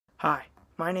Hi,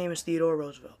 my name is Theodore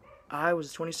Roosevelt. I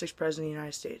was the 26th President of the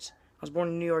United States. I was born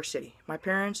in New York City. My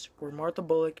parents were Martha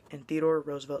Bullock and Theodore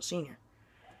Roosevelt Sr.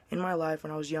 In my life,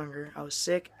 when I was younger, I was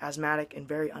sick, asthmatic, and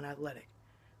very unathletic.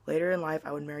 Later in life,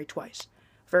 I would marry twice.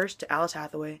 First to Alice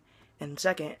Hathaway, and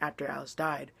second, after Alice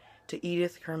died, to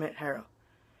Edith Kermit Harrow.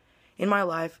 In my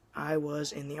life, I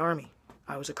was in the Army.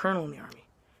 I was a colonel in the Army.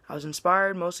 I was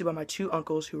inspired mostly by my two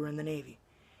uncles who were in the Navy.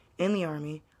 In the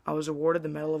Army, I was awarded the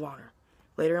Medal of Honor.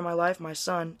 Later in my life, my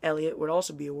son, Elliot, would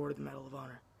also be awarded the Medal of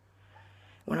Honor.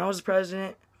 When I was the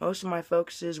president, most of my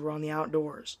focuses were on the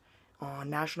outdoors, on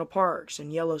national parks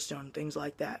and Yellowstone and things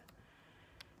like that.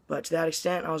 But to that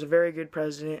extent, I was a very good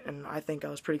president, and I think I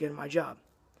was pretty good at my job.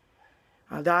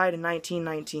 I died in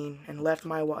 1919 and left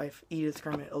my wife, Edith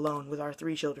Kermit, alone with our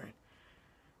 3 children.